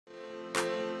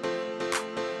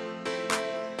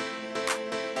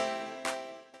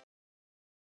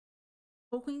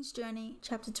Hawkwing's Journey,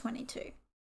 Chapter 22.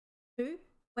 Who?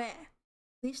 Where?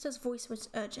 Lisa's voice was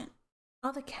urgent.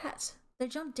 Other cats. They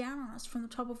jumped down on us from the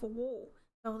top of a wall,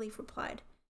 Bellleaf replied.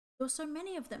 There were so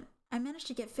many of them. I managed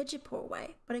to get Fidgetpaw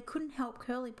away, but I couldn't help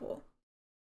Curlypaw.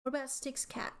 What about Stick's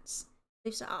cats?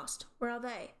 Lisa asked. Where are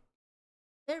they?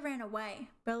 They ran away.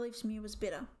 Bellleaf's mew was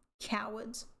bitter.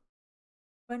 Cowards.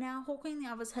 By now, Hawkwing and the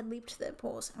others had leaped to their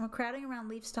paws and were crowding around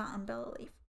Leafstar and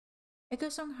Bellleaf. Echo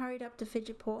Song hurried up to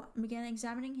Fidgetpaw and began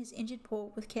examining his injured paw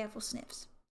with careful sniffs.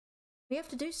 We have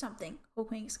to do something,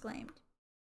 Hawkwing exclaimed.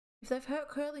 If they've hurt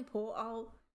Curlypaw,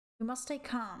 We must stay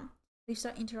calm,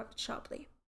 Leafstar interrupted sharply.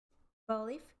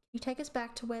 Bellleaf, can you take us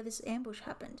back to where this ambush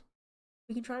happened?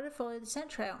 We can try to follow the scent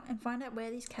trail and find out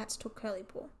where these cats took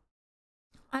Curlypaw.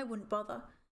 I wouldn't bother.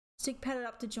 Stick padded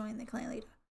up to join the clan leader.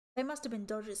 They must have been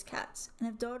Dodge's cats, and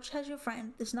if Dodge has your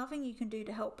friend, there's nothing you can do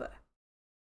to help her.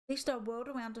 Leafstar whirled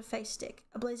around to face Stick,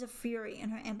 a blaze of fury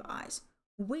in her amber eyes.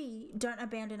 We don't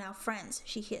abandon our friends,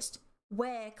 she hissed.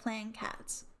 We're clan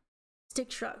cats.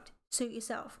 Stick shrugged. Suit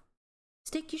yourself.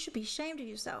 Stick, you should be ashamed of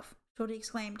yourself, Shorty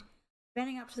exclaimed,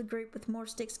 running up to the group with more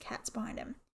Stick's cats behind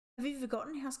him. Have you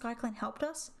forgotten how SkyClan helped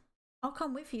us? I'll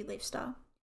come with you, Leafstar.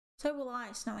 So will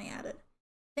I, Snowy added.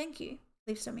 Thank you,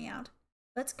 Leafstar meowed.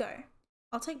 Let's go.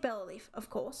 I'll take Bellleaf, of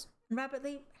course, and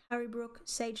Rabbitleaf, Harrybrook,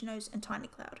 Sage Nose, and Tiny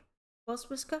Cloud. Wasp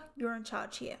Whisker, you're in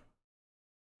charge here.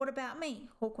 What about me?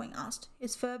 Hawkwing asked,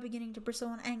 his fur beginning to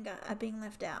bristle in anger at being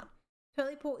left out.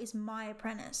 Curlypaw is my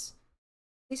apprentice.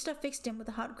 Leafstar fixed him with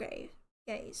a hard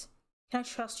gaze. Can I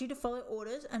trust you to follow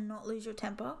orders and not lose your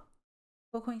temper?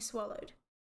 Hawkwing swallowed.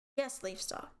 Yes,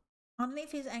 Leafstar.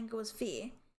 Underneath his anger was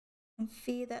fear, and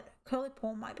fear that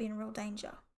Curlypaw might be in real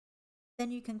danger.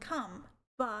 Then you can come,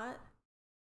 but...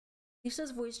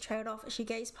 Leafstar's voice trailed off as she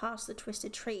gazed past the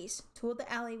twisted trees, toward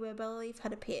the alley where Bellleaf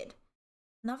had appeared.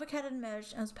 Another cat had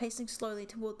emerged and was pacing slowly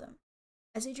toward them.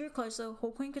 As he drew closer,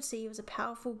 Hawkwing could see he was a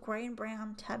powerful grey and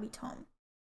brown tabby tom.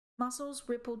 Muscles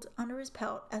rippled under his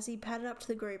pelt as he padded up to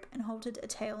the group and halted a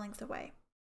tail length away.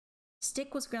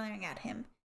 Stick was glaring at him,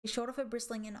 his shoulder fur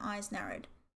bristling and eyes narrowed.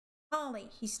 Harley,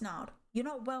 he snarled, you're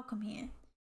not welcome here.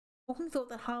 Hawkwing thought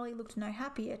that Harley looked no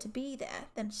happier to be there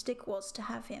than Stick was to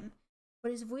have him,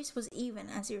 but his voice was even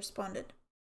as he responded.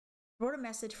 Brought a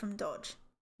message from Dodge.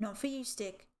 Not for you,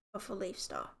 Stick, but for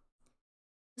Leafstar.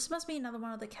 This must be another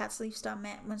one of the cats Leafstar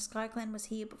met when SkyClan was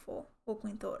here before,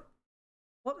 Hawkwing thought.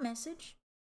 What message?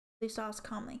 Leafstar asked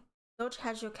calmly. Dodge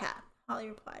has your cat, Harley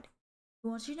replied. He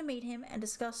wants you to meet him and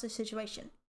discuss the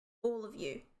situation. All of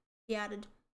you, he added,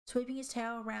 sweeping his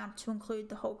tail around to include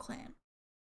the whole clan.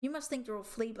 You must think they're all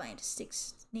Fleabane, Stick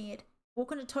sneered.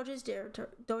 Walk into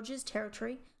Dodge's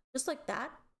territory just like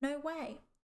that? No way.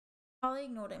 Harley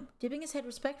ignored him. Dipping his head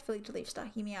respectfully to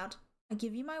Leafstar, he meowed. I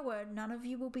give you my word, none of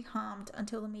you will be harmed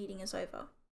until the meeting is over.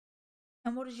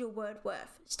 And what is your word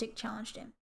worth? Stick challenged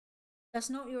him. That's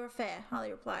not your affair,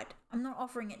 Harley replied. I'm not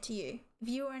offering it to you. If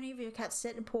you or any of your cats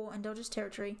set a paw in Dodge's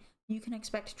territory, you can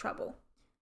expect trouble.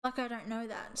 Like I don't know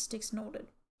that, Stick snorted.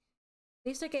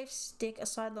 Leafstar gave Stick a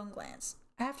sidelong glance.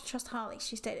 I have to trust Harley,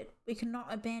 she stated. We cannot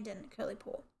abandon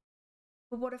Curlypaw.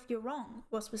 But what if you're wrong?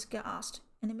 Wasp Whisker asked,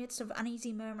 in the midst of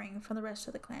uneasy murmuring from the rest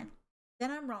of the clan. Then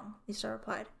I'm wrong, Leafstar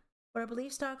replied. But I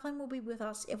believe StarClan will be with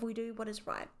us if we do what is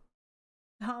right.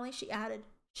 Harley, she added,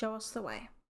 show us the way.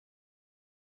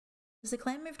 As the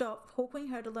clan moved off, Hawkwing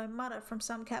heard a low mutter from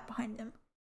some cat behind them.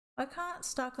 Why can't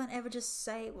StarClan ever just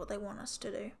say what they want us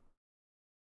to do?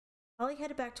 Harley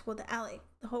headed back toward the alley,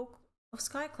 the whole of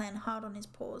SkyClan hard on his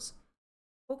paws.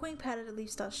 Hawkwing patted at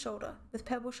Leafstar's shoulder, with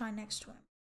Pebbleshine next to him.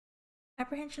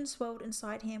 Apprehension swelled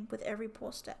inside him with every paw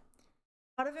step.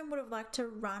 Part of him would have liked to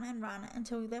run and run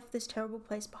until he left this terrible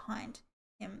place behind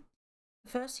him.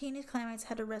 But first he and his clanmates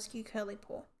had to rescue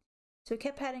Curlypaw, so he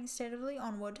kept padding steadily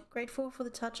onward, grateful for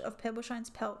the touch of Pebbleshine's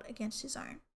pelt against his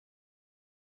own.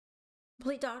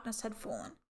 Complete darkness had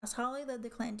fallen. As Harley led the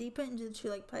clan deeper into the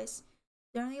two-leg place,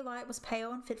 the only light was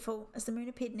pale and fitful as the moon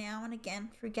appeared now and again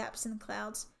through gaps in the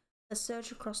clouds that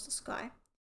surged across the sky.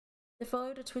 They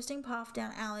followed a twisting path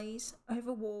down alleys,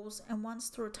 over walls, and once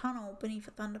through a tunnel beneath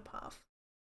a thunder path.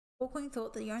 Hawkwing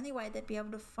thought that the only way they'd be able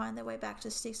to find their way back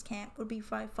to Stick's camp would be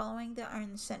by following their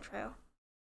own scent trail.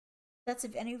 That's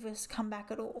if any of us come back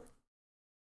at all.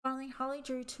 Finally, Harley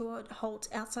drew to a halt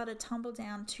outside a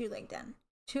tumble-down two-leg den.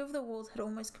 Two of the walls had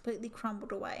almost completely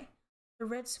crumbled away, the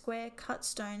red square cut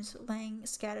stones laying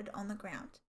scattered on the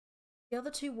ground. The other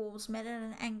two walls met at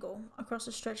an angle across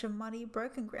a stretch of muddy,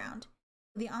 broken ground,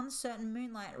 with the uncertain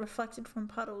moonlight reflected from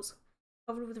puddles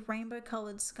covered with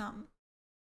rainbow-coloured scum.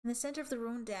 In the centre of the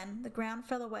ruined den, the ground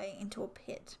fell away into a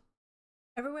pit.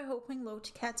 Everywhere Hawkwing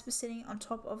looked, cats were sitting on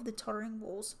top of the tottering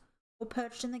walls, or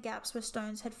perched in the gaps where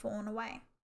stones had fallen away.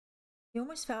 He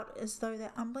almost felt as though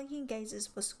their unblinking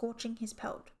gazes were scorching his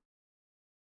pelt.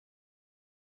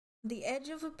 At the edge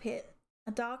of a pit,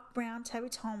 a dark brown tabby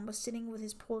tom was sitting with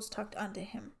his paws tucked under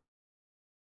him.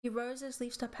 He rose as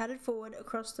Leafstar padded forward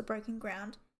across the broken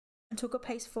ground and took a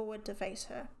pace forward to face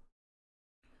her.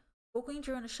 Hawkwing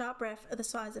drew in a sharp breath at the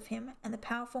size of him and the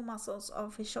powerful muscles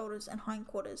of his shoulders and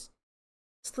hindquarters.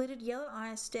 Slitted yellow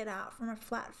eyes stared out from a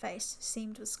flat face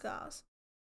seamed with scars.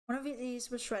 One of his ears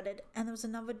was shredded, and there was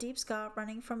another deep scar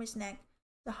running from his neck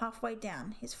to halfway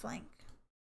down his flank.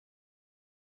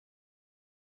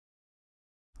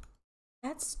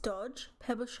 "That's Dodge,"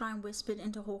 Pebbleshine whispered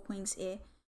into Hawkwing's ear.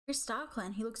 "He's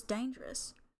StarClan, he looks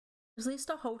dangerous." As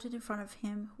Leafstar halted in front of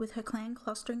him, with her clan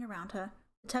clustering around her,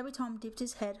 the tabby tom dipped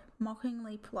his head,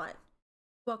 mockingly polite.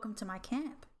 "Welcome to my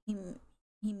camp,"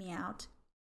 he meowed.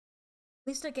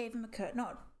 Leafstar gave him a curt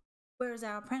nod. "Where is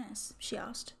our apprentice?" she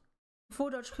asked. Before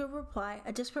Dodge could reply,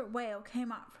 a desperate wail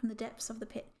came up from the depths of the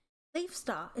pit.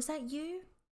 "Leafstar, is that you?"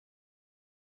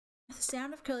 At the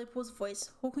sound of Curlypaw's voice,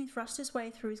 Hawkwing thrust his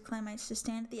way through his clanmates to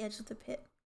stand at the edge of the pit.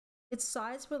 Its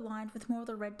sides were lined with more of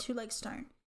the red two-leg stone,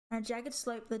 and a jagged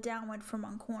slope led downward from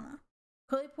one corner.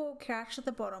 Curlypaw crouched at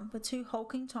the bottom, with two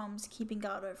hulking toms keeping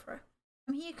guard over her.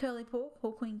 "I'm here, Curlypaw,"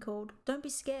 Hawkwing called. "Don't be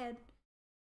scared."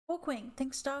 "Hawkwing,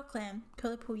 think StarClan,"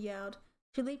 Curlypaw yelled.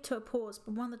 She leaped to a pause,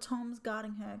 but one of the toms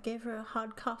guarding her gave her a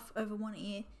hard cuff over one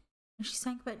ear, and she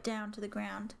sank back down to the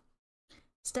ground.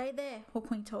 "Stay there,"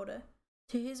 Hawkwing told her.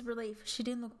 To his relief, she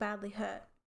didn't look badly hurt.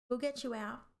 "We'll get you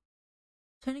out."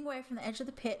 Turning away from the edge of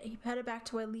the pit, he padded back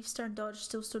to where Leafstar and Dodge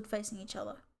still stood facing each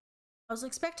other. "I was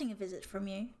expecting a visit from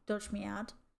you," Dodge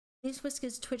meowed. His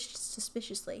whiskers twitched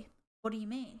suspiciously. "What do you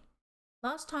mean?"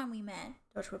 "Last time we met,"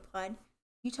 Dodge replied,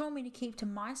 "you told me to keep to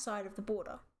my side of the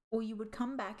border, or you would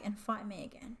come back and fight me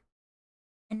again."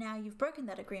 "And now you've broken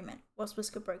that agreement,"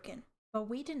 Wasp-Whisker broke in. "Well,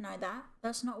 we didn't know that.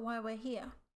 That's not why we're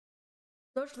here."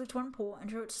 Dodge licked one paw and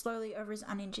drew it slowly over his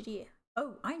uninjured ear.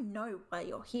 "Oh, I know why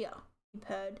you're here," he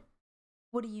purred.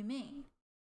 "What do you mean?"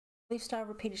 Leafstar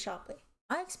repeated sharply.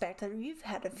 "I expect that you've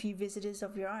had a few visitors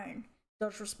of your own,"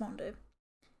 Dodge responded.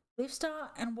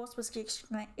 Leafstar and Wasp-Whisker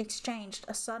exchanged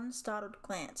a sudden startled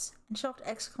glance, and shocked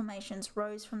exclamations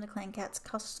rose from the clan cats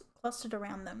clustered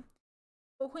around them.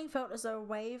 Hawkwing felt as though a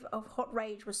wave of hot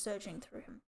rage was surging through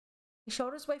him. He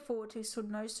shouldered his way forward till he stood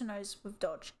nose to nose with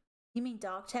Dodge. "You mean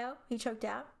Darktail?" he choked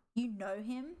out. "You know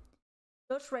him?"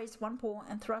 Dodge raised one paw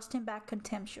and thrust him back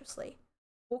contemptuously.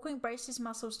 Hawkwing braced his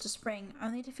muscles to spring,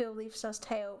 only to feel Leafstar's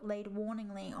tail laid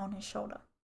warningly on his shoulder.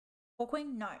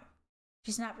 "Hawkwing, no,"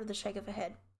 she snapped with a shake of her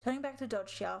head. Turning back to Dodge,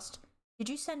 she asked, "Did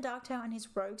you send Darktail and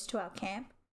his rogues to our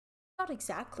camp?" "Not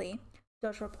exactly,"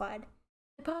 Dodge replied.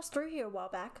 "They passed through here a while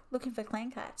back, looking for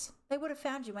clan cats. They would have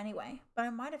found you anyway, but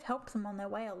I might have helped them on their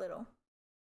way a little."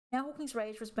 Now Hawkwing's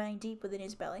rage was burning deep within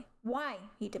his belly. "Why?"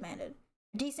 he demanded.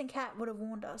 "A decent cat would have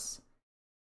warned us."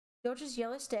 Dodge's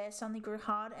yellow stare suddenly grew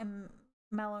hard and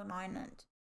malignant.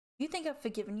 "You think I've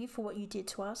forgiven you for what you did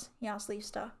to us?" he asked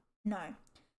Leafstar. "No.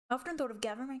 I often thought of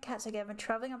gathering my cats together and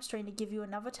travelling upstream to give you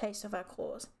another taste of our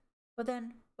claws. But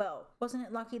then, well, wasn't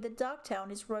it lucky that Darktail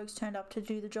and his rogues turned up to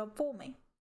do the job for me?"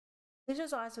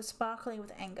 Leafstar's eyes were sparkling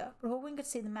with anger, but Hawkwing could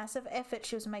see the massive effort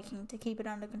she was making to keep it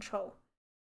under control.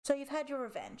 "So you've had your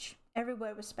revenge." Every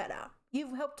word was spat out.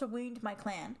 "You've helped to wound my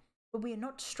clan, but we are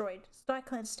not destroyed.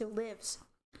 StarClan still lives."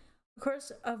 A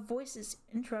chorus of voices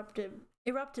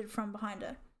erupted from behind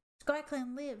her.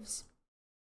 "SkyClan lives."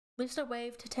 Leafstar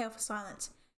waved her tail for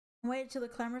silence, and waited till the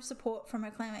clamour of support from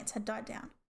her clanmates had died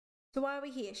down. "So why are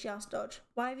we here?" she asked Dodge.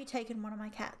 "Why have you taken one of my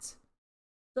cats?"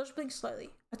 Dodge blinked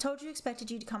slowly. "I told you expected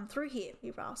you to come through here,"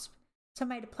 he rasped. "So I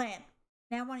made a plan.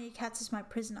 Now one of your cats is my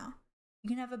prisoner. You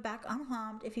can have her back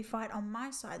unharmed if you fight on my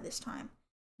side this time,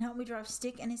 and help me drive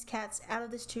Stick and his cats out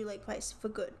of this two-leg place for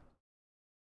good."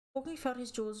 Hawkwing felt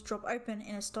his jaws drop open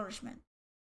in astonishment.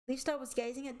 Leafstar was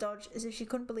gazing at Dodge as if she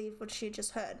couldn't believe what she had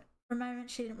just heard. For a moment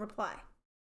she didn't reply.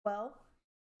 "Well?"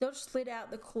 Dodge slid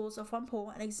out the claws of one paw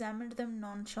and examined them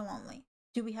nonchalantly.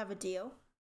 "Do we have a deal?"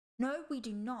 "No, we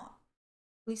do not,"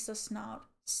 Leafstar snarled.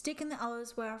 "Stick and the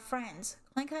others were our friends.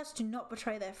 Clan cats do not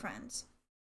betray their friends."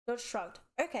 Dodge shrugged.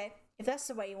 "Okay, if that's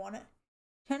the way you want it."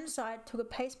 He turned aside, took a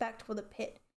pace back toward the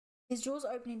pit, his jaws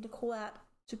opening to call out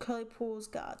to Curlypaw's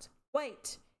guards.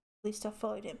 "Wait!" Leafstar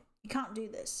followed him. "You can't do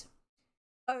this."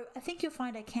 "Oh, I think you'll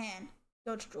find I can,"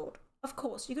 Dodge drawled. "Of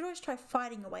course, you could always try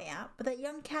fighting a way out, but that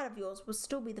young cat of yours will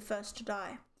still be the first to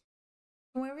die."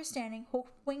 From where he was standing,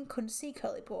 Hawkwing couldn't see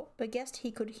Curlypaw, but guessed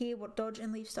he could hear what Dodge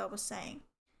and Leafstar were saying.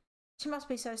 "She must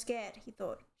be so scared," he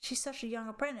thought. "She's such a young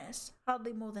apprentice,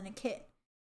 hardly more than a kid.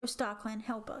 Oh, StarClan,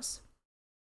 help us."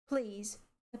 "Please,"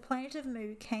 The plaintive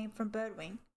moo came from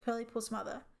Birdwing, Curlypaw's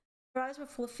mother. Her eyes were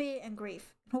full of fear and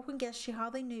grief, and Hawkwing guessed she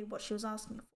hardly knew what she was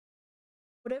asking for.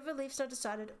 Whatever Leafstar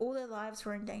decided, all their lives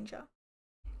were in danger.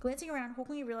 Glancing around,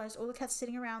 Hawkwing realized all the cats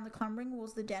sitting around the clambering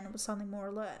walls of the den were suddenly more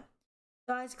alert.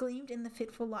 Their eyes gleamed in the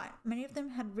fitful light. Many of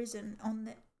them had risen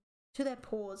to their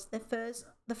paws, the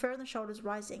fur on the shoulders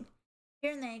rising.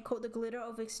 Here and there caught the glitter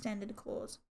of extended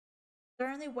claws. They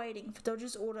were only waiting for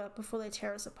Dodger's order before they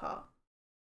tear us apart.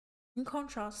 In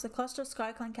contrast, the cluster of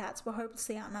SkyClan cats were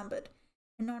hopelessly outnumbered,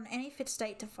 and not in any fit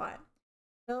state to fight.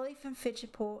 Bellleaf and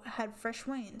Fidgetpaw had fresh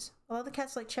wounds, while other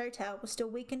cats like Cherrytail were still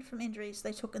weakened from injuries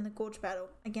they took in the gorge battle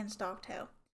against Darktail.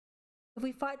 If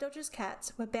we fight Dodger's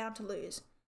cats, we're bound to lose.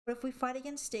 But if we fight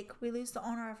against Stick, we lose the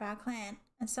honour of our clan,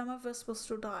 and some of us will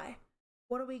still die.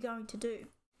 What are we going to do?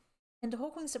 And to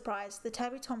Hawkwing's surprise, the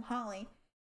tabby Tom Harley,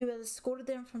 who had escorted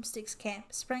them from Stick's camp,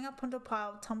 sprang up onto a pile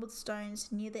of tumbled stones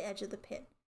near the edge of the pit.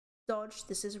 Dodge,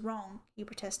 this is wrong, he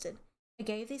protested. I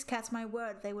gave these cats my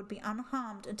word they would be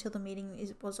unharmed until the meeting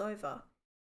was over.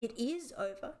 It is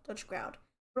over, Dodge growled,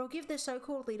 but I'll give their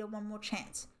so-called leader one more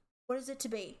chance. What is it to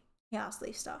be? He asked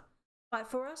Leafstar. Fight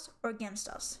for us or against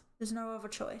us? There's no other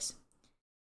choice.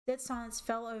 Dead silence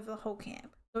fell over the whole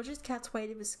camp. Dodger's cats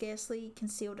waited with scarcely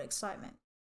concealed excitement,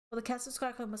 while the cats of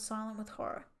SkyClan were silent with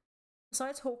horror.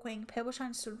 Besides Hawkwing,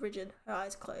 Pebbleshine stood rigid, her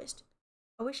eyes closed.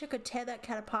 I wish I could tear that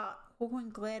cat apart.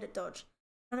 Hawkwing glared at Dodge,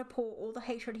 trying to pour all the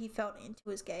hatred he felt into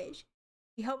his gaze.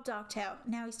 He helped Darktail,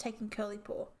 now he's taking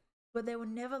Curlypaw, but they will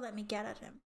never let me get at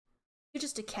him. You're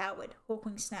just a coward,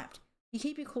 Hawkwing snapped. You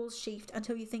keep your claws sheathed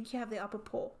until you think you have the upper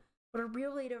paw, but a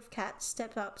real leader of cats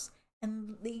steps up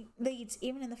and leads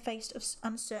even in the face of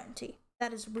uncertainty.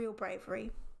 That is real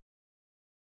bravery.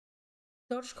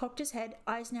 Dodge cocked his head,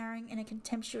 eyes narrowing in a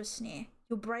contemptuous sneer.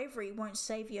 Your bravery won't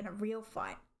save you in a real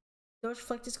fight. Dodge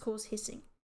flecked his claws, hissing.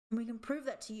 And we can prove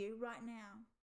that to you right now.